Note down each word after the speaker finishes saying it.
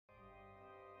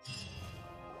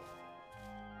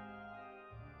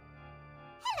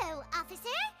officer.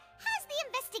 How's the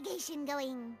investigation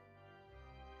going?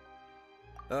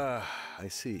 I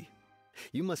see.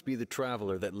 You must be the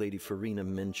traveler that Lady Farina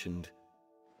mentioned.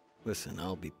 Listen,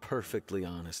 I'll be perfectly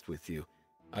honest with you.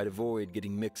 I'd avoid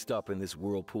getting mixed up in this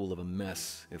whirlpool of a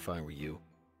mess if I were you.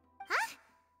 Huh?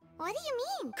 What do you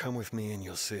mean? Come with me and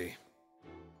you'll see.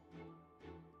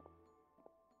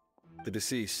 The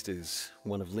deceased is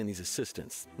one of Linny's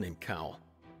assistants named Cal.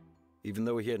 Even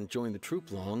though he hadn't joined the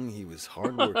troop long, he was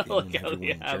hardworking and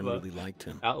everyone generally liked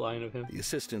him. Outline of him. The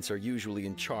assistants are usually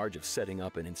in charge of setting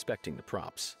up and inspecting the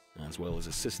props, as well as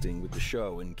assisting with the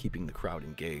show and keeping the crowd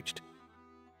engaged.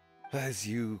 As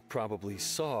you probably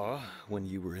saw when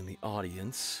you were in the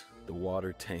audience, the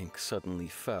water tank suddenly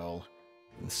fell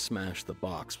and smashed the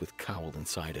box with Cowl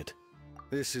inside it.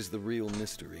 This is the real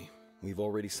mystery. We've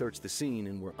already searched the scene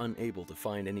and were unable to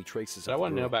find any traces of I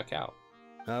want to the know girl. about Cal.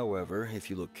 However, if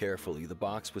you look carefully, the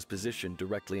box was positioned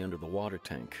directly under the water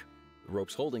tank. The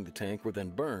ropes holding the tank were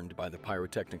then burned by the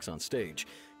pyrotechnics on stage,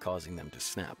 causing them to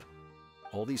snap.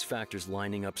 All these factors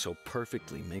lining up so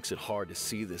perfectly makes it hard to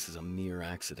see this as a mere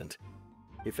accident.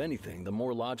 If anything, the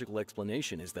more logical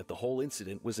explanation is that the whole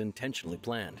incident was intentionally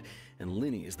planned, and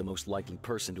Linny is the most likely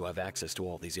person to have access to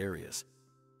all these areas.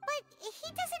 But he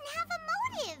doesn't have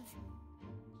a motive.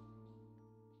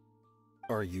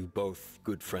 Are you both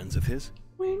good friends of his?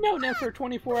 We know them for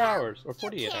 24 hours, or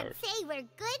 48 You can't hours. say we're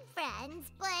good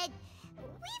friends, but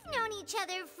we've known each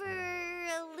other for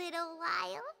a little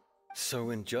while. So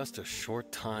in just a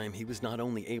short time, he was not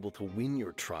only able to win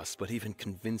your trust, but even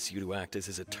convince you to act as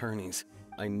his attorneys.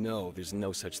 I know there's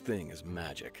no such thing as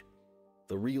magic.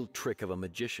 The real trick of a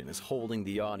magician is holding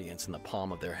the audience in the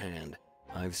palm of their hand.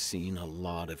 I've seen a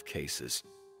lot of cases,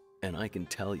 and I can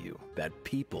tell you that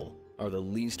people are the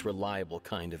least reliable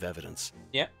kind of evidence.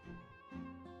 Yeah.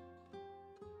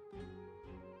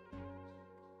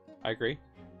 I agree.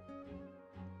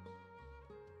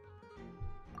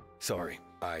 Sorry,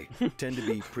 I tend to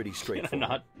be pretty Can I straightforward.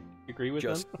 not agree with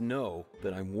Just them? know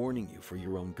that I'm warning you for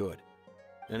your own good.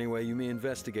 Anyway, you may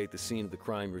investigate the scene of the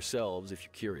crime yourselves if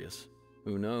you're curious.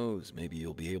 Who knows, maybe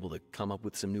you'll be able to come up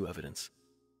with some new evidence.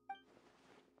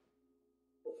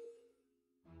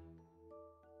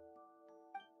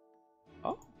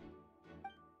 Oh.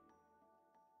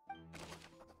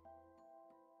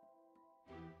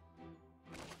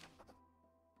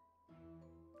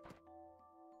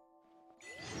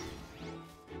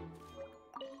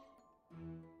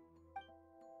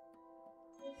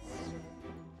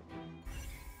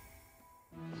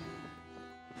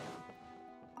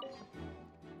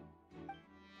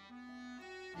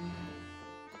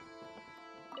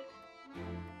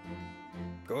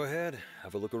 Go ahead,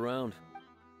 have a look around.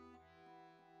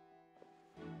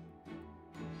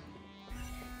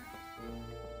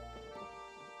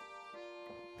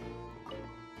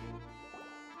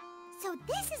 So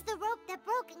this is the rope that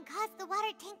broke and caused the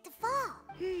water tank to fall.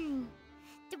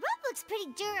 The rope looks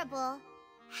pretty durable.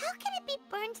 How can it be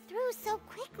burned through so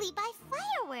quickly by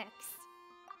fireworks?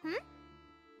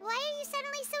 Why are you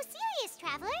suddenly so serious,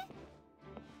 traveler?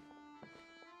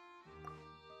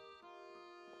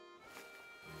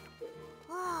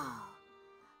 Whoa.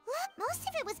 Look, most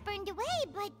of it was burned away,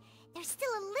 but there's still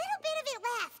a little bit of it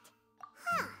left.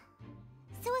 Huh.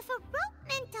 So if a rope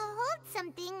meant to hold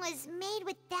something was made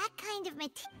with that kind of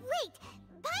material... Wait!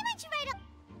 Paimon should write a...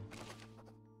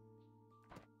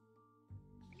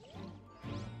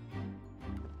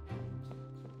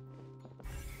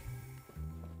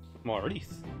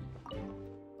 Maurice. Hello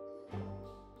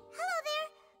there!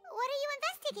 What are you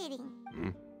investigating?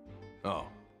 Oh,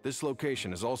 this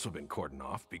location has also been cordoned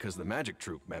off because the Magic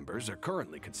Troop members are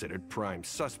currently considered prime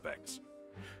suspects.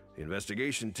 The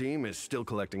investigation team is still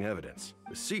collecting evidence.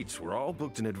 The seats were all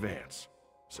booked in advance,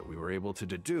 so we were able to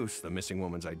deduce the missing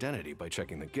woman's identity by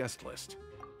checking the guest list.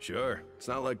 Sure, it's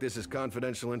not like this is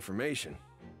confidential information.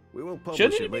 We will publish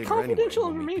Shouldn't it it be later anyway confidential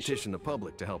when we information? petition the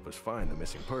public to help us find the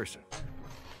missing person.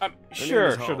 Her name Sure,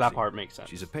 is that Halsey. part makes sense.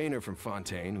 She's a painter from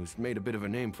Fontaine who's made a bit of a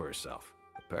name for herself.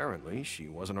 Apparently, she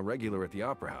wasn't a regular at the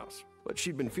Opera House, but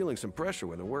she'd been feeling some pressure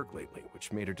with her work lately,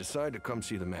 which made her decide to come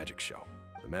see the magic show.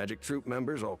 The Magic Troop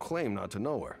members all claim not to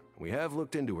know her. We have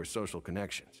looked into her social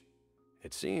connections.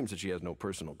 It seems that she has no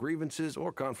personal grievances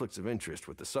or conflicts of interest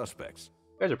with the suspects.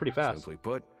 You guys are pretty fast. Simply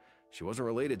put, she wasn't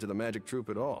related to the Magic Troop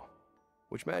at all,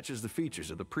 which matches the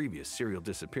features of the previous serial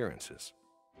disappearances.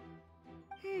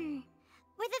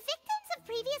 Were the victims of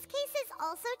previous cases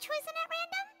also chosen at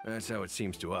random? That's how it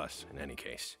seems to us, in any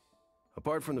case.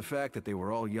 Apart from the fact that they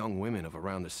were all young women of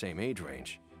around the same age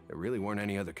range, there really weren't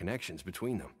any other connections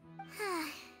between them.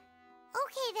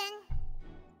 Okay then.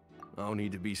 No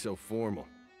need to be so formal.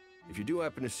 If you do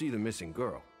happen to see the missing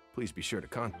girl, Please be sure to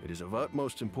contact. It is of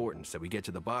utmost importance that we get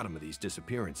to the bottom of these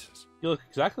disappearances. You look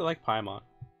exactly like Paimon.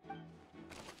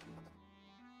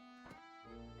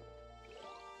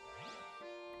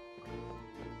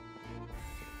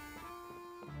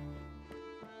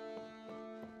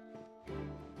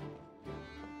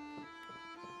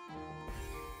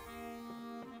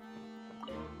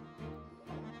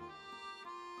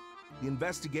 The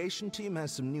investigation team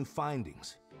has some new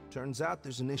findings. Turns out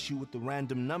there's an issue with the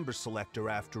random number selector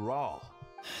after all.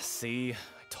 See, I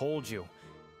told you.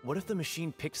 What if the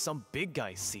machine picked some big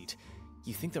guy's seat?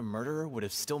 You think the murderer would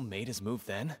have still made his move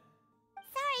then?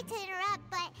 Sorry to interrupt,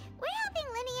 but we're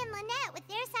helping Linny and Lynette with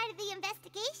their side of the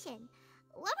investigation.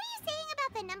 What were you saying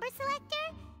about the number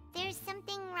selector? There's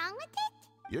something wrong with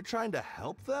it? You're trying to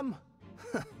help them?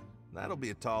 That'll be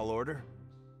a tall order.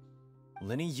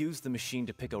 Linny used the machine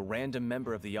to pick a random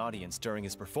member of the audience during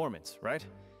his performance, right?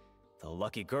 The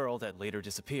lucky girl that later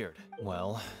disappeared.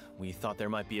 Well, we thought there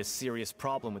might be a serious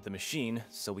problem with the machine,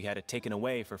 so we had it taken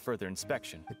away for further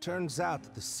inspection. It turns out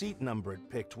that the seat number it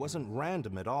picked wasn't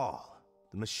random at all.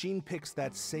 The machine picks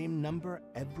that same number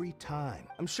every time.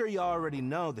 I'm sure you already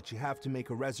know that you have to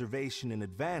make a reservation in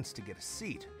advance to get a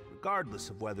seat, regardless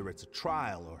of whether it's a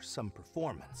trial or some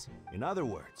performance. In other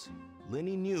words,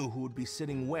 Linny knew who would be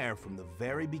sitting where from the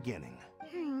very beginning.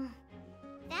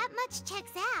 That much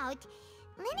checks out.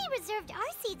 Linny reserved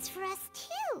our seats for us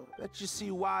too. Bet you see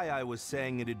why I was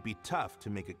saying it'd be tough to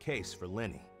make a case for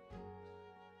Linny.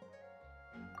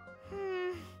 Even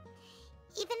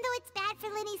though it's bad for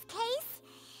Linny's case,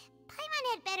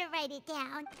 Paimon had better write it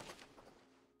down.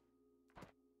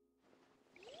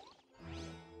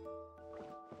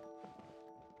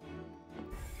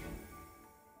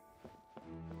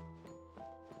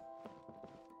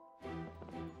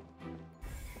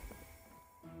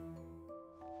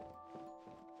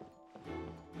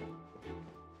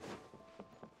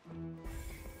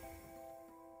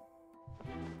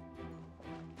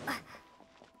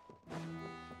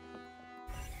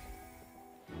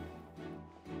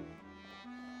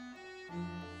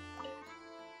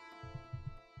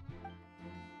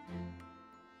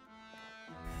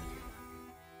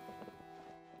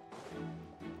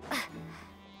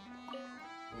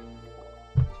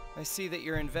 I see that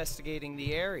you're investigating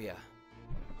the area.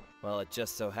 Well, it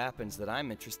just so happens that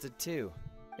I'm interested too.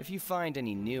 If you find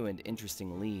any new and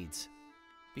interesting leads,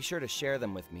 be sure to share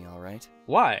them with me, alright?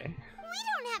 Why? We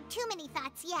don't have too many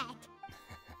thoughts yet.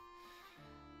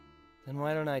 Then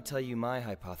why don't I tell you my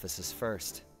hypothesis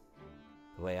first?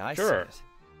 The way I see Sure. it.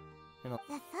 And The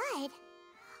thud?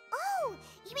 Oh,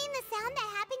 you mean the sound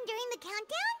that happened during the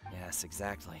countdown? yes,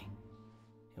 exactly.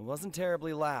 It wasn't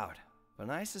terribly loud, but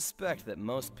I suspect that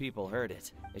most people heard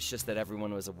it. It's just that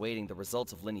everyone was awaiting the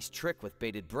results of Linny's trick with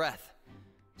bated breath,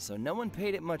 so no one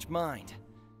paid it much mind.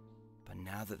 But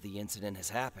now that the incident has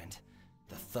happened,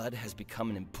 the thud has become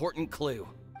an important clue.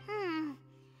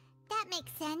 That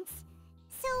makes sense.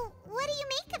 So, what do you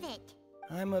make of it?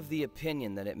 I'm of the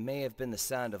opinion that it may have been the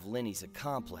sound of Linny's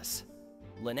accomplice.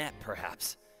 Lynette,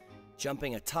 perhaps.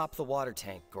 Jumping atop the water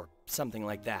tank, or something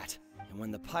like that. And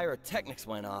when the pyrotechnics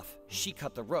went off, she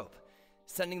cut the rope,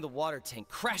 sending the water tank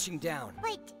crashing down.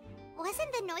 But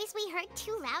wasn't the noise we heard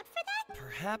too loud for that?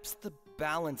 Perhaps the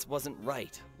balance wasn't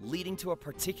right, leading to a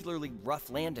particularly rough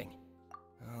landing.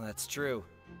 Oh, that's true.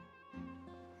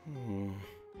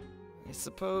 I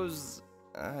suppose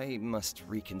I must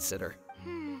reconsider.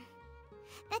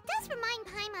 That does remind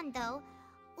Paimon, though.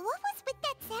 What was with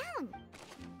that sound?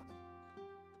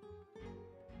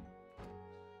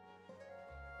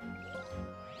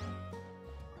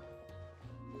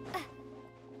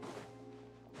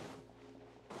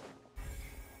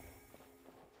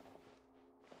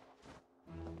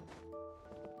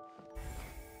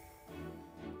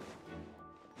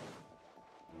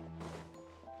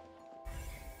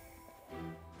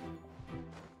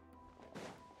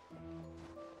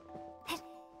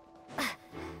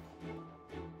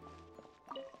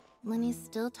 Linny's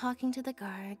still talking to the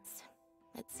guards.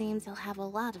 It seems he'll have a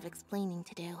lot of explaining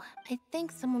to do. I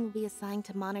think someone will be assigned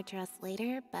to monitor us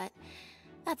later, but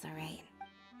that's alright.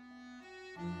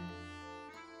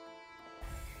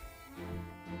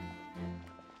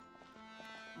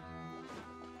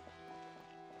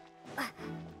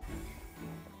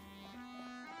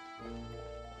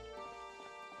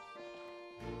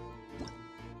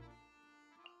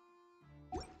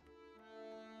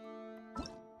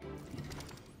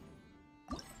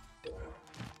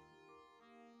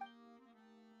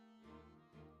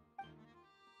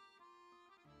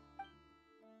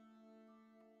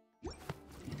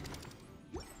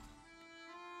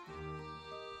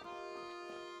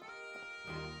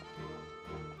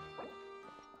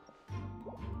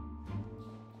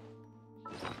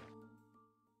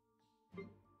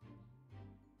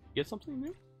 Get something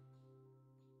new?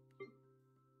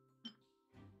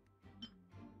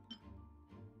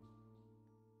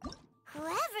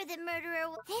 Whoever the murderer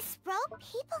was, this rope,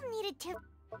 people needed to...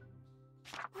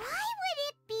 Why would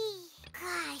it be?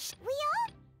 Gosh, we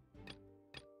all...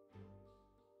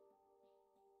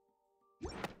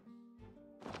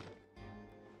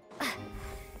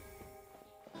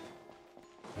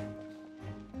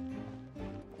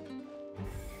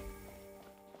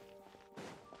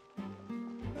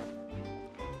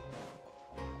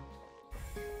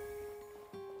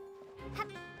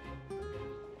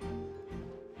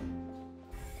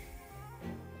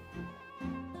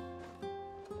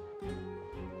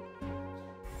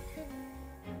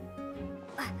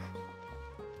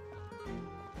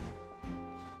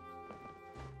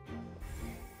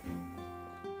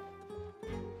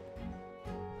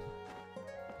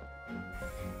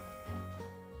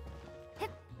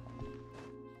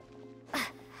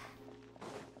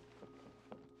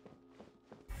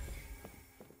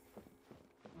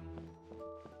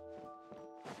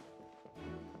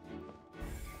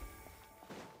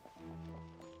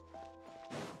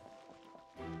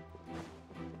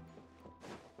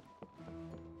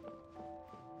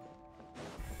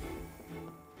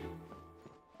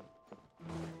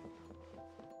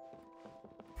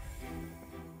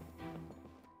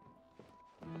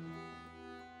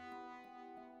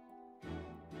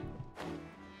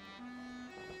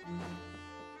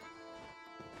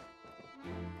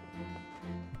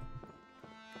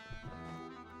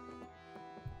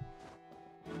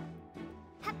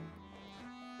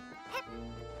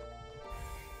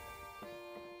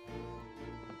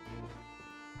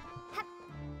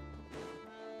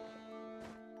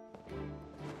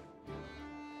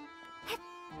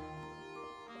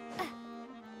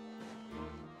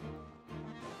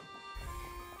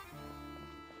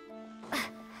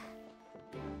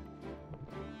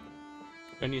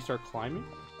 Then you start climbing?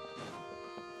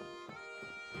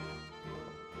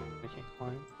 I can't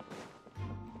climb.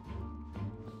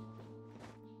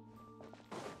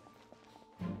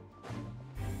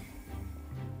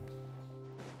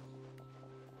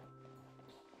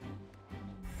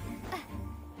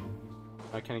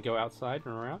 Can I go outside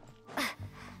and around?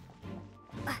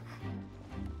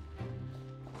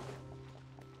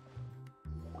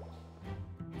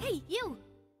 Hey, you!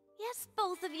 Yes,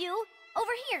 both of you!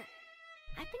 Over here!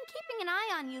 I've been keeping an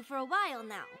eye on you for a while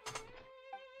now.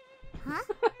 Huh?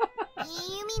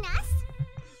 You mean us?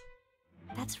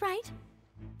 That's right.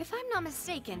 If I'm not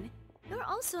mistaken, you're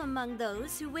also among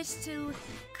those who wish to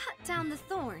cut down the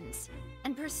thorns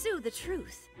and pursue the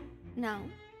truth. No?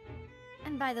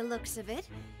 And by the looks of it,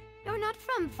 you're not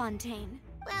from Fontaine.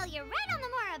 Well, you're right on the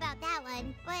more about that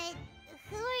one, but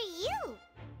who are you?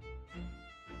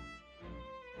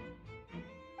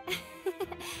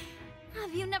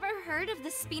 Have you never heard of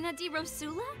the Spina di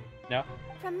Rosula? No.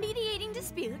 From mediating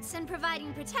disputes and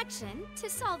providing protection to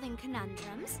solving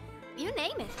conundrums, you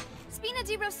name it, Spina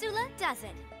di Rosula does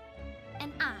it.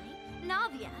 And I,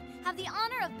 Navia, have the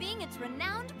honor of being its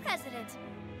renowned president.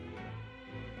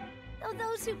 Though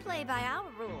those who play by our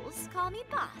rules call me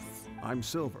boss. I'm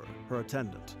Silver, her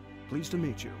attendant. Pleased to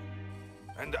meet you.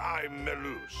 And I'm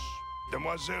Melus.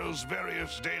 Demoiselle's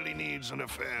various daily needs and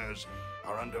affairs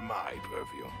are under my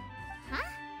purview. Huh?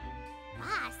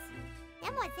 Boss?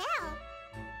 Demoiselle?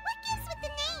 What gives with the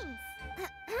names?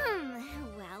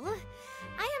 Well,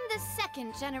 I am the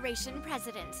second generation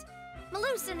president.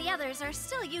 Melus and the others are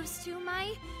still used to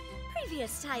my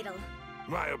previous title.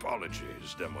 My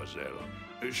apologies, Demoiselle.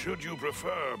 Should you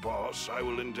prefer, boss, I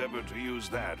will endeavor to use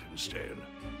that instead.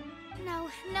 No,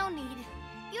 no need.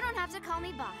 You don't have to call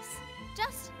me boss.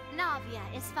 Just Navia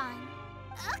is fine.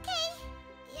 Okay,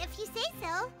 if you say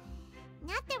so.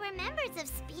 Not that we're members of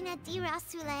Spina di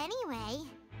Rosula anyway.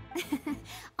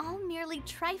 All merely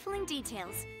trifling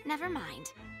details. Never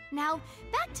mind. Now,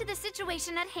 back to the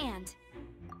situation at hand.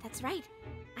 That's right.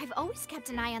 I've always kept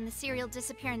an eye on the serial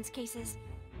disappearance cases.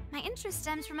 My interest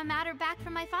stems from a matter back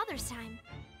from my father's time.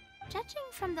 Judging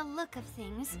from the look of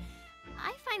things,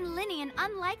 I find Linny an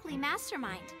unlikely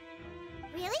mastermind.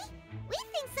 Really? We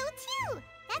think so too!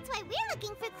 That's why we're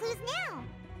looking for clues now.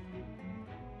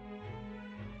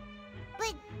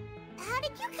 But how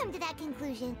did you come to that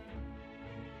conclusion?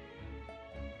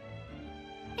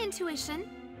 Intuition,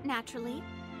 naturally.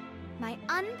 My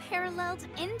unparalleled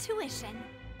intuition.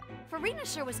 Farina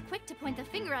sure was quick to point the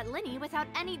finger at Linny without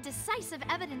any decisive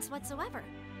evidence whatsoever,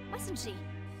 wasn't she?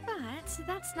 But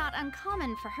that's not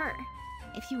uncommon for her.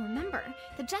 If you remember,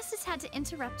 the Justice had to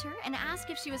interrupt her and ask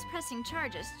if she was pressing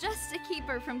charges just to keep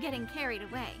her from getting carried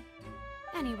away.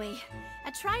 Anyway,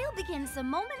 a trial begins the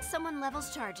moment someone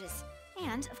levels charges.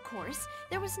 And, of course,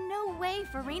 there was no way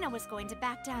Farina was going to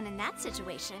back down in that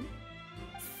situation.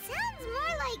 Sounds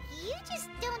more like you just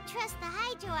don't trust the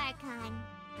Hydro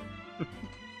Archon.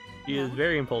 She is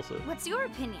very impulsive. What's your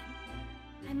opinion?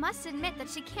 I must admit that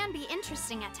she can be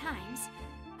interesting at times,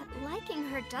 but liking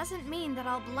her doesn't mean that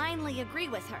I'll blindly agree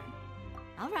with her.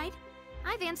 Alright,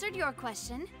 I've answered your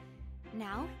question.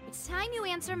 Now, it's time you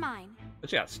answer mine. But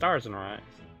she got stars in her eyes.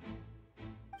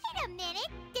 Wait a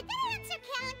minute, did that answer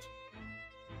count?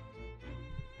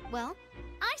 Well,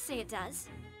 I say it does.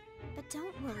 But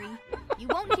don't worry, you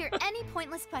won't hear any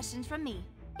pointless questions from me.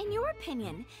 In your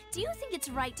opinion, do you think it's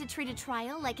right to treat a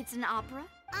trial like it's an opera?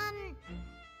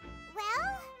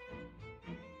 Well?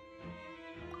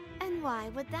 And why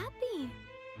would that be?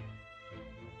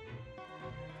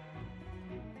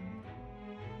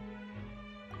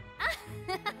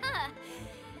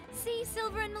 See,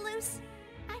 Silver and Malus?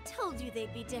 I told you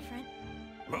they'd be different.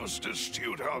 Most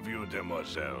astute of you,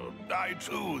 demoiselle. I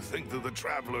too think that the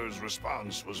Traveler's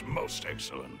response was most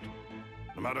excellent.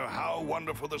 No matter how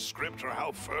wonderful the script or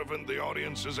how fervent the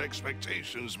audience's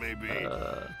expectations may be,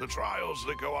 the trials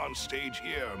that go on stage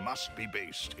here must be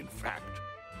based in fact.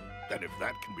 And if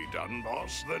that can be done,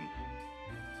 boss, then...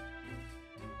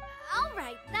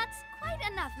 Alright, that's quite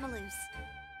enough, Malus.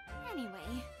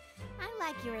 Anyway, I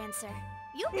like your answer.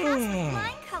 You passed with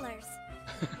flying colors.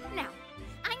 Now,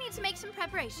 I need to make some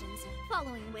preparations,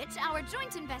 following which our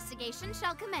joint investigation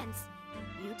shall commence.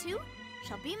 You two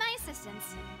shall be my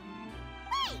assistants.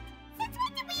 Wait! Since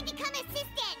when did we become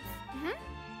assistants?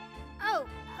 Oh,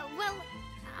 well,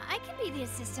 I can be the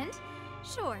assistant,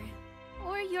 sure.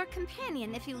 Or your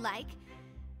companion, if you like.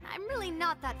 I'm really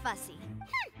not that fussy.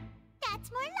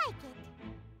 That's more like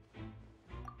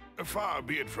it. Far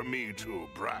be it from me to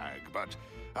brag, but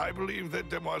I believe that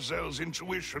Demoiselle's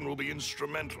intuition will be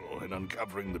instrumental in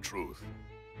uncovering the truth.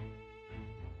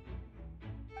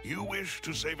 You wish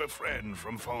to save a friend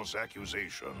from false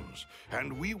accusations,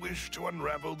 and we wish to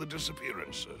unravel the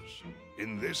disappearances.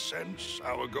 In this sense,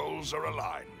 our goals are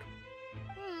aligned.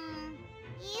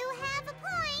 You have a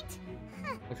point.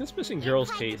 Like, this missing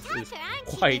girl's case is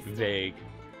quite vague.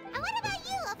 And what about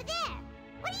you over there?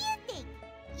 What do you think?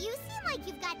 You seem like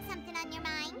you've got something on your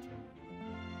mind.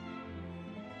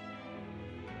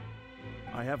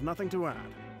 I have nothing to add.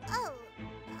 Oh,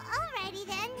 alrighty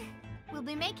then. We'll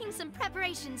be making some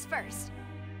preparations first.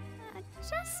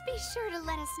 Just be sure to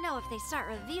let us know if they start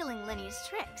revealing Linny's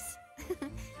tricks.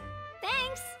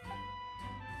 Thanks!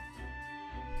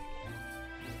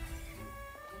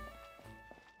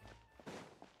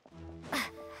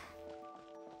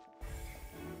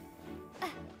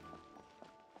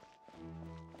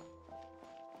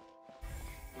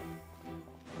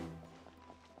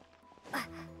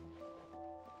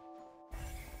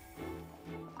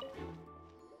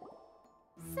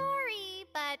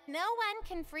 No one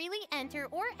can freely enter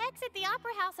or exit the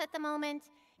Opera House at the moment.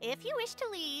 If you wish to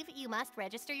leave, you must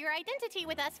register your identity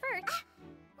with us first.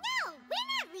 No,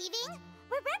 we're not leaving.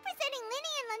 We're representing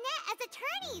Linny and Lynette as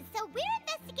attorneys, so we're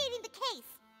investigating the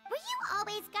case. Were you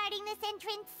always guarding this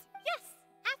entrance? Yes.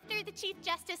 After the Chief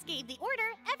Justice gave the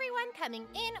order, everyone coming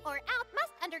in or out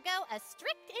must undergo a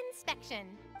strict inspection.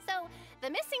 So,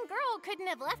 the missing girl couldn't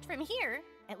have left from here.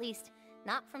 At least,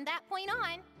 not from that point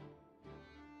on.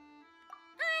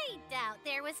 I doubt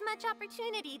there was much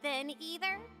opportunity then,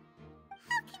 either.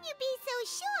 How can you be so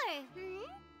sure,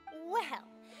 Well,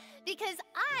 because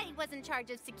I was in charge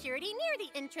of security near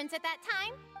the entrance at that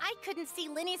time, I couldn't see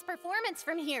Linny's performance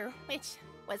from here, which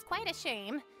was quite a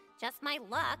shame. Just my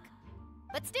luck.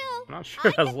 But still, I'm not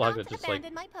sure I that's luck. did It's not just like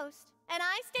abandon my post, and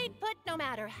I stayed put no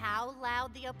matter how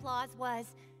loud the applause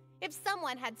was. If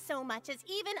someone had so much as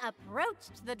even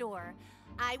approached the door,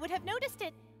 I would have noticed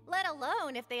it. Let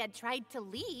alone if they had tried to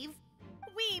leave.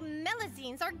 We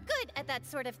Melazines are good at that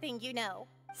sort of thing, you know.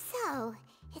 So,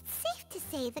 it's safe to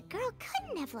say the girl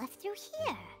couldn't have left through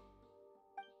here.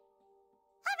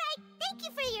 Alright, thank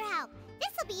you for your help.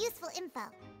 This will be useful info.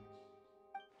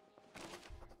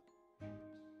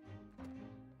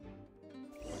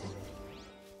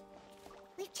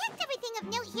 We've checked everything of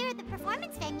note here at the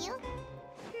performance venue.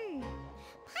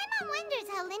 Paimon wonders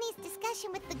how Linny's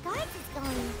discussion with the guards is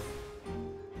going.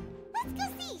 Let's go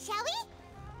see, shall we?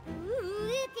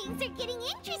 Ooh, things are getting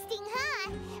interesting,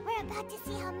 huh? We're about to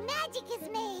see how magic is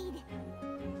made.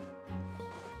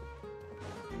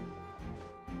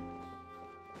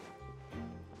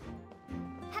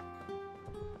 Hup.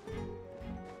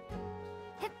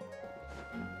 Hup.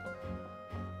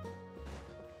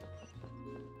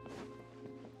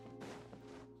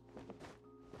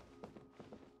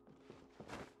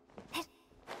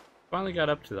 finally got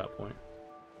up to that point.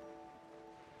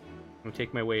 I'm gonna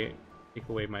take my way take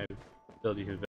away my ability to